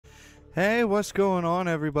Hey, what's going on,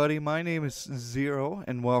 everybody? My name is Zero,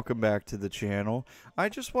 and welcome back to the channel. I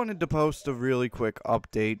just wanted to post a really quick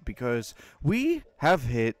update because we have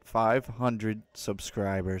hit 500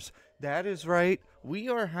 subscribers. That is right, we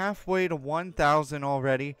are halfway to 1,000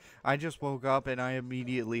 already. I just woke up and I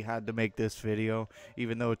immediately had to make this video,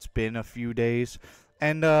 even though it's been a few days.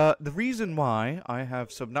 And the reason why I have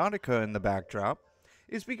Subnautica in the backdrop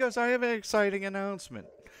is because I have an exciting announcement.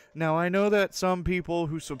 Now, I know that some people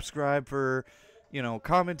who subscribe for,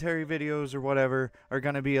 commentary videos or whatever are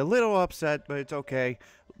going to be a little upset, but it's okay.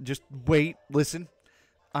 Just wait, listen.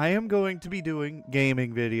 I am going to be doing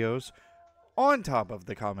gaming videos on top of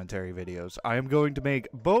the commentary videos. I am going to make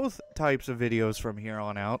both types of videos from here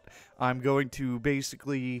on out. I'm going to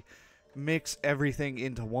basically mix everything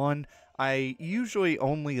into one. I usually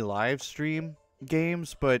only live stream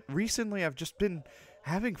games, but recently I've just been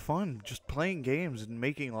having fun just playing games and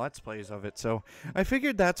making let's plays of it. So I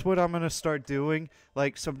figured that's what I'm going to start doing.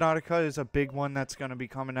 Like, Subnautica is a big one that's going to be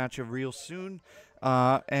coming at you real soon.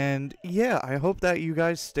 And yeah, I hope that you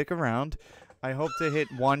guys stick around. I hope to hit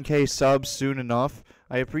 1K subs soon enough.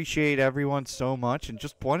 I appreciate everyone so much and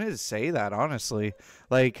just wanted to say that, honestly.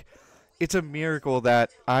 Like, it's a miracle that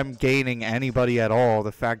I'm gaining anybody at all.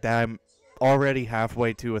 The fact that I'm already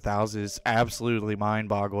halfway to 1,000 is absolutely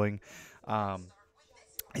mind-boggling.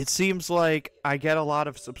 It seems like I get a lot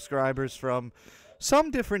of subscribers from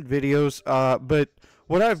some different videos, but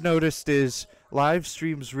what I've noticed is live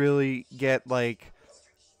streams really get, like,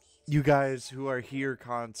 you guys who are here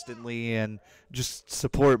constantly and just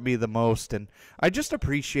support me the most, and I just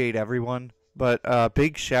appreciate everyone. But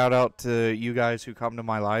big shout out to you guys who come to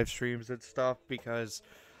my live streams and stuff, because,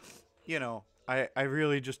 I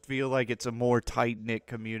really just feel like it's a more tight-knit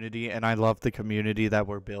community, and I love the community that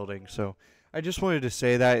we're building. So I just wanted to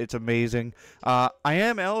say that. It's amazing. I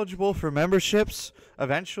am eligible for memberships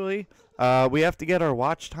eventually. We have to get our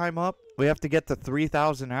watch time up. We have to get to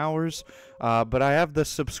 3,000 hours. But I have the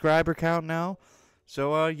subscriber count now.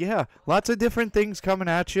 So, yeah, lots of different things coming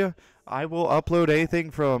at you. I will upload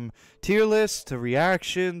anything from tier lists to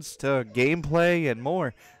reactions to gameplay and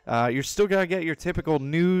more. You're still going to get your typical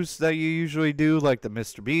news that you usually do, like the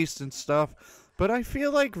Mr. Beast and stuff. But I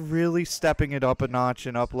feel like really stepping it up a notch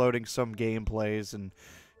and uploading some gameplays and,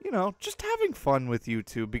 just having fun with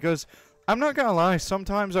YouTube. Because I'm not going to lie,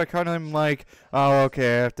 sometimes I kind of am like, oh,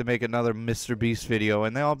 okay, I have to make another Mr. Beast video.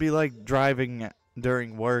 And then I'll be like driving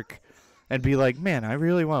during work and be like, man, I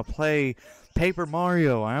really want to play Paper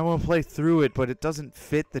Mario. I want to play through it, but it doesn't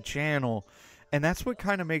fit the channel. And that's what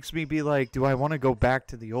kind of makes me be like, do I want to go back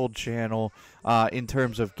to the old channel in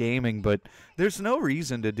terms of gaming? But there's no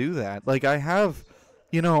reason to do that. Like, I have,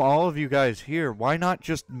 all of you guys here. Why not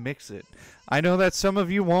just mix it? I know that some of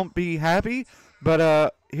you won't be happy,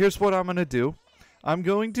 but here's what I'm going to do. I'm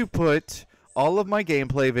going to put all of my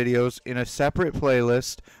gameplay videos in a separate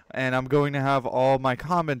playlist, and I'm going to have all my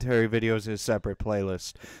commentary videos in a separate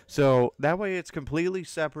playlist. So that way it's completely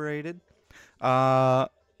separated.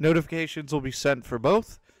 Notifications will be sent for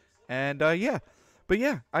both. And yeah. But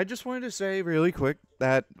yeah, I just wanted to say really quick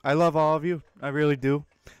that I love all of you. I really do.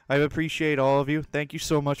 I appreciate all of you. Thank you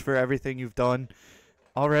so much for everything you've done.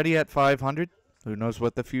 Already at 500. Who knows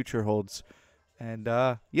what the future holds. And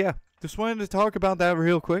yeah. Just wanted to talk about that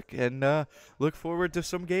real quick, and look forward to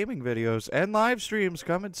some gaming videos and live streams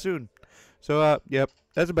coming soon. So, yep,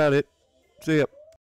 that's about it. See ya.